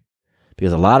complete.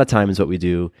 Because a lot of times what we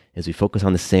do is we focus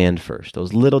on the sand first,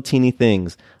 those little teeny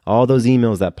things, all those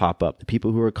emails that pop up, the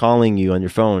people who are calling you on your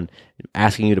phone,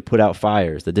 asking you to put out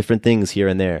fires, the different things here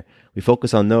and there. We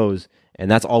focus on those, and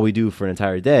that's all we do for an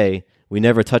entire day. We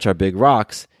never touch our big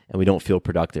rocks, and we don't feel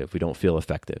productive. We don't feel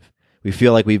effective. We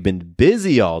feel like we've been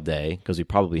busy all day, because we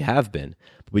probably have been,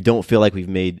 but we don't feel like we've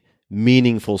made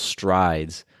meaningful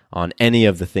strides on any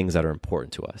of the things that are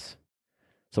important to us.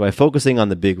 So by focusing on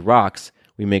the big rocks,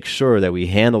 we make sure that we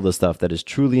handle the stuff that is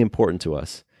truly important to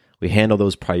us. We handle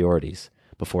those priorities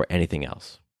before anything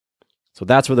else. So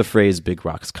that's where the phrase big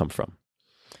rocks come from.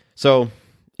 So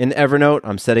in Evernote,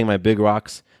 I'm setting my big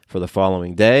rocks for the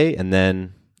following day, and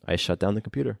then I shut down the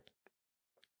computer.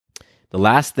 The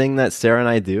last thing that Sarah and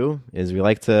I do is we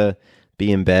like to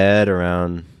be in bed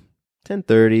around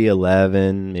 10:30,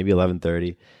 11, maybe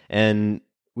 11:30, and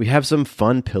we have some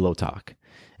fun pillow talk.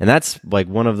 And that's like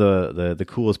one of the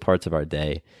coolest parts of our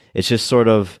day. It's just sort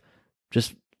of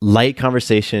just light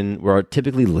conversation. We're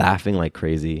typically laughing like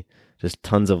crazy, just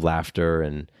tons of laughter.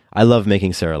 And I love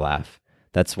making Sarah laugh.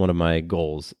 That's one of my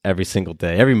goals every single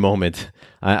day, every moment.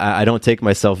 I don't take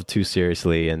myself too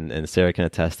seriously, and Sarah can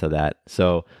attest to that.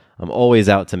 So I'm always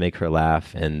out to make her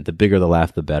laugh, and the bigger the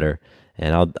laugh, the better.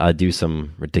 And I'll do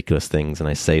some ridiculous things, and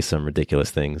I say some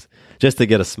ridiculous things just to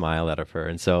get a smile out of her.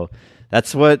 And so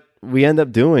that's what we end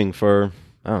up doing for,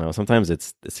 I don't know, sometimes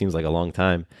it seems like a long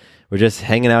time. We're just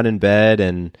hanging out in bed,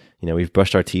 and we've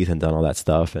brushed our teeth and done all that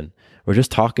stuff, and we're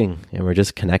just talking, and we're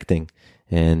just connecting.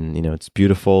 And, it's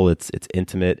beautiful, it's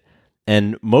intimate.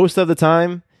 And most of the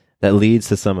time, that leads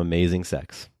to some amazing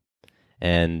sex.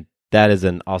 And that is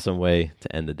an awesome way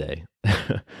to end the day,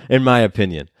 in my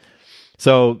opinion.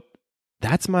 So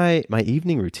that's my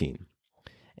evening routine.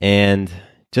 And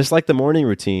just like the morning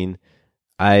routine,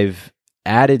 I've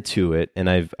added to it, and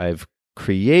I've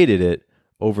created it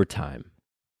over time.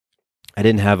 I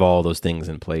didn't have all those things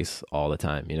in place all the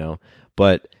time,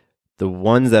 but the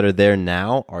ones that are there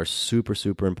now are super,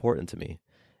 super important to me.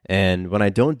 And when I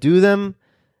don't do them,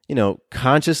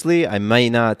 consciously, I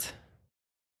might not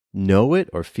know it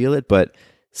or feel it, but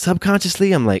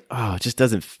subconsciously, I'm like, oh, it just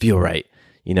doesn't feel right.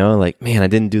 Like, man, I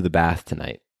didn't do the bath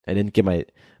tonight. I didn't get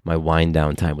my wind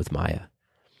down time with Maya.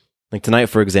 Like tonight,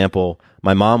 for example,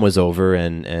 my mom was over,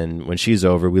 and when she's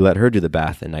over, we let her do the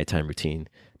bath and nighttime routine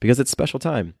because it's special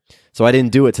time. So I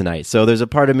didn't do it tonight. So there's a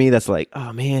part of me that's like,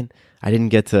 oh man, I didn't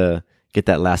get to get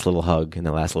that last little hug and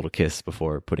that last little kiss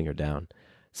before putting her down.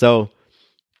 So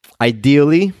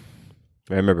ideally,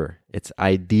 remember, it's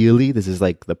ideally, this is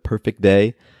like the perfect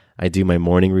day. I do my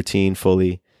morning routine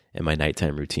fully and my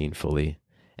nighttime routine fully.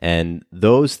 And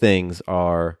those things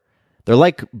they're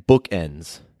like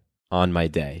bookends on my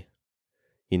day.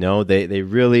 They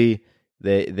really,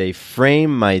 they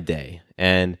frame my day.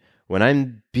 And when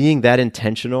I'm being that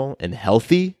intentional and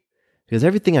healthy, because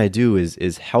everything I do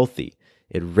is healthy,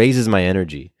 it raises my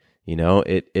energy.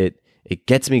 It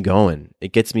gets me going.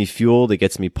 It gets me fueled. It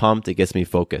gets me pumped. It gets me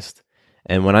focused.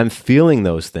 And when I'm feeling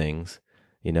those things,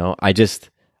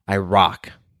 I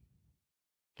rock.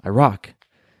 I rock.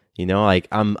 Like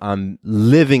I'm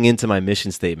living into my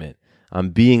mission statement.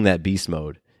 I'm being that beast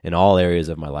mode in all areas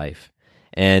of my life.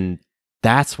 And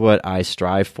that's what I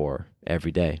strive for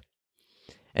every day.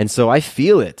 And so I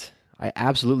feel it. I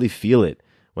absolutely feel it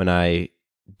when I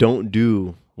don't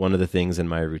do one of the things in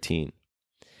my routine.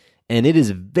 And it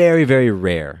is very, very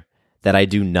rare that I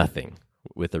do nothing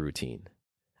with a routine.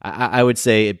 I would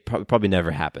say it probably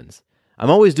never happens. I'm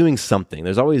always doing something.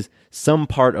 There's always some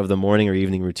part of the morning or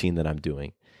evening routine that I'm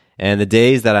doing. And the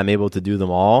days that I'm able to do them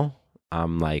all,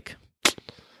 I'm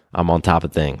on top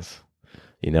of things.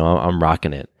 I'm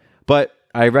rocking it. But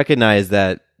I recognize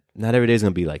that not every day is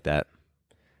going to be like that.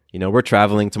 We're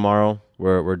traveling tomorrow.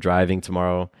 We're driving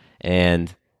tomorrow.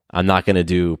 And I'm not going to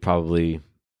do probably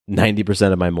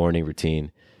 90% of my morning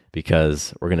routine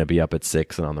because we're going to be up at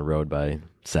 6 and on the road by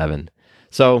 7.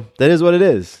 So that is what it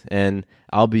is. And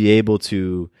I'll be able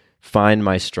to find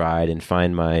my stride and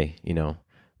find my,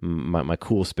 my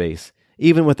cool space,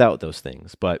 even without those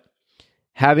things. But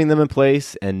having them in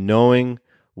place and knowing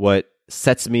what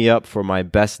sets me up for my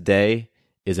best day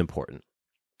is important.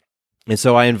 And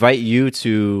so I invite you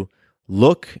to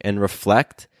look and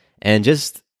reflect and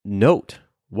just note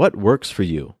what works for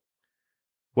you.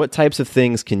 What types of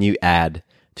things can you add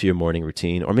to your morning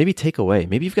routine, or maybe take away?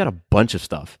 Maybe you've got a bunch of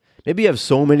stuff. Maybe you have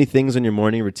so many things in your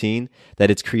morning routine that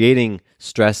it's creating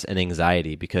stress and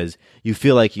anxiety because you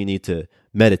feel like you need to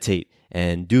meditate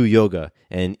and do yoga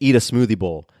and eat a smoothie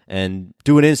bowl and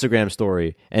do an Instagram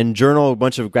story and journal a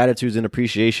bunch of gratitudes and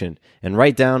appreciation and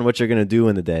write down what you're going to do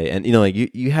in the day. And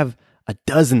you have a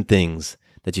dozen things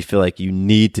that you feel like you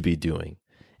need to be doing.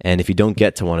 And if you don't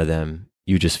get to one of them,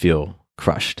 you just feel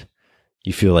crushed.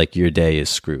 You feel like your day is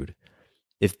screwed.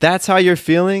 If that's how you're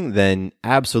feeling, then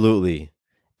absolutely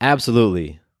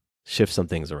shift some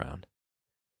things around.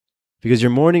 Because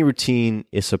your morning routine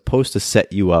is supposed to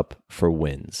set you up for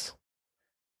wins,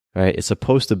 right? It's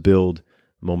supposed to build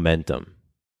momentum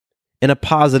in a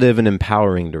positive and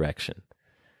empowering direction.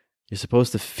 You're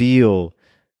supposed to feel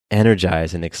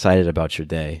energized and excited about your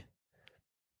day.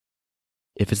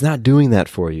 If it's not doing that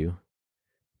for you,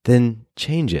 then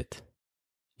change it.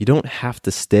 You don't have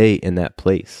to stay in that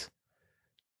place.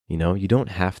 You don't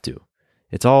have to.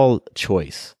 It's all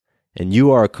choice. And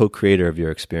you are a co-creator of your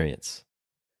experience.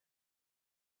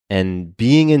 And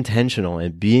being intentional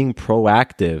and being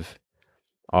proactive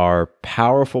are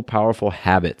powerful, powerful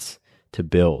habits to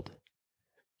build.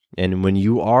 And when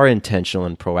you are intentional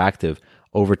and proactive,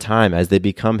 over time, as they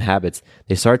become habits,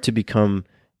 they start to become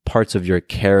parts of your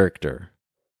character,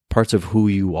 parts of who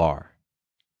you are.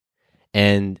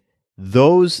 And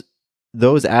those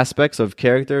aspects of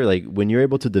character, like when you're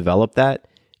able to develop that,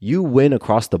 you win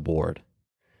across the board.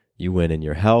 You win in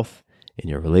your health, in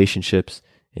your relationships,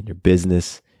 in your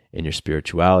business, in your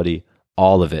spirituality,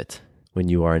 all of it when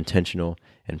you are intentional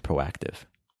and proactive.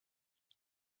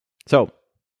 So,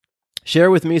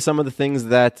 share with me some of the things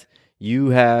that you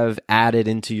have added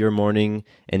into your morning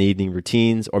and evening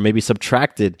routines, or maybe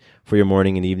subtracted for your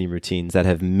morning and evening routines that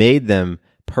have made them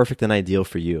perfect and ideal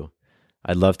for you.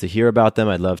 I'd love to hear about them.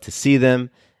 I'd love to see them.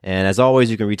 And as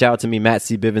always, you can reach out to me,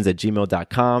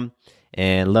 mattcbivens@gmail.com,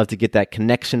 and love to get that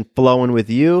connection flowing with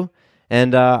you.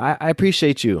 And I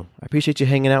appreciate you. I appreciate you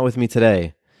hanging out with me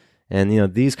today.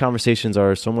 And, these conversations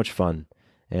are so much fun.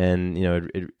 And,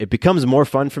 it becomes more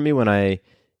fun for me when I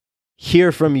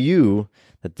hear from you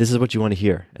that this is what you want to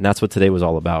hear. And that's what today was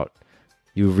all about.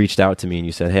 You reached out to me and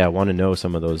you said, hey, I want to know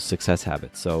some of those success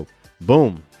habits. So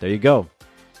boom, there you go.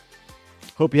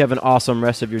 Hope you have an awesome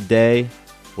rest of your day,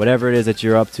 whatever it is that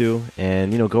you're up to.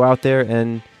 And, go out there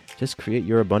and just create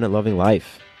your abundant, loving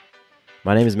life.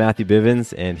 My name is Matthew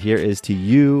Bivens, and here is to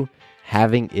you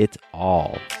having it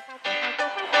all.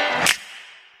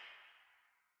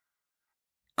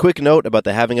 Quick note about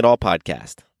the Having It All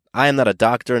podcast. I am not a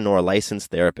doctor nor a licensed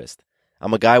therapist.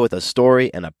 I'm a guy with a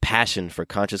story and a passion for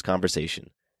conscious conversation.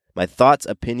 My thoughts,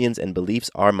 opinions, and beliefs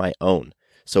are my own.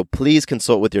 So please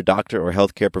consult with your doctor or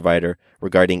healthcare provider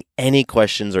regarding any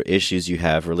questions or issues you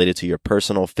have related to your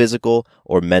personal, physical,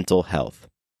 or mental health.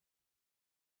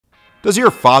 Does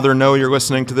your father know you're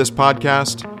listening to this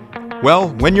podcast? Well,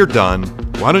 when you're done,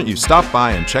 why don't you stop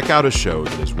by and check out a show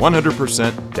that is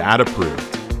 100%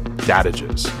 dad-approved,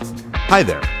 Dadages. Hi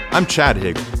there, I'm Chad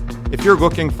Higgle. If you're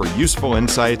looking for useful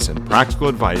insights and practical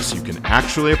advice you can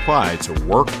actually apply to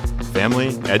work,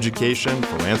 family, education,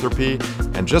 philanthropy,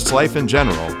 and just life in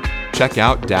general, check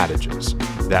out Dadages.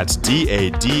 That's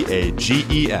Dadages,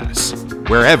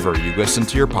 wherever you listen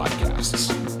to your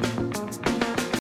podcasts.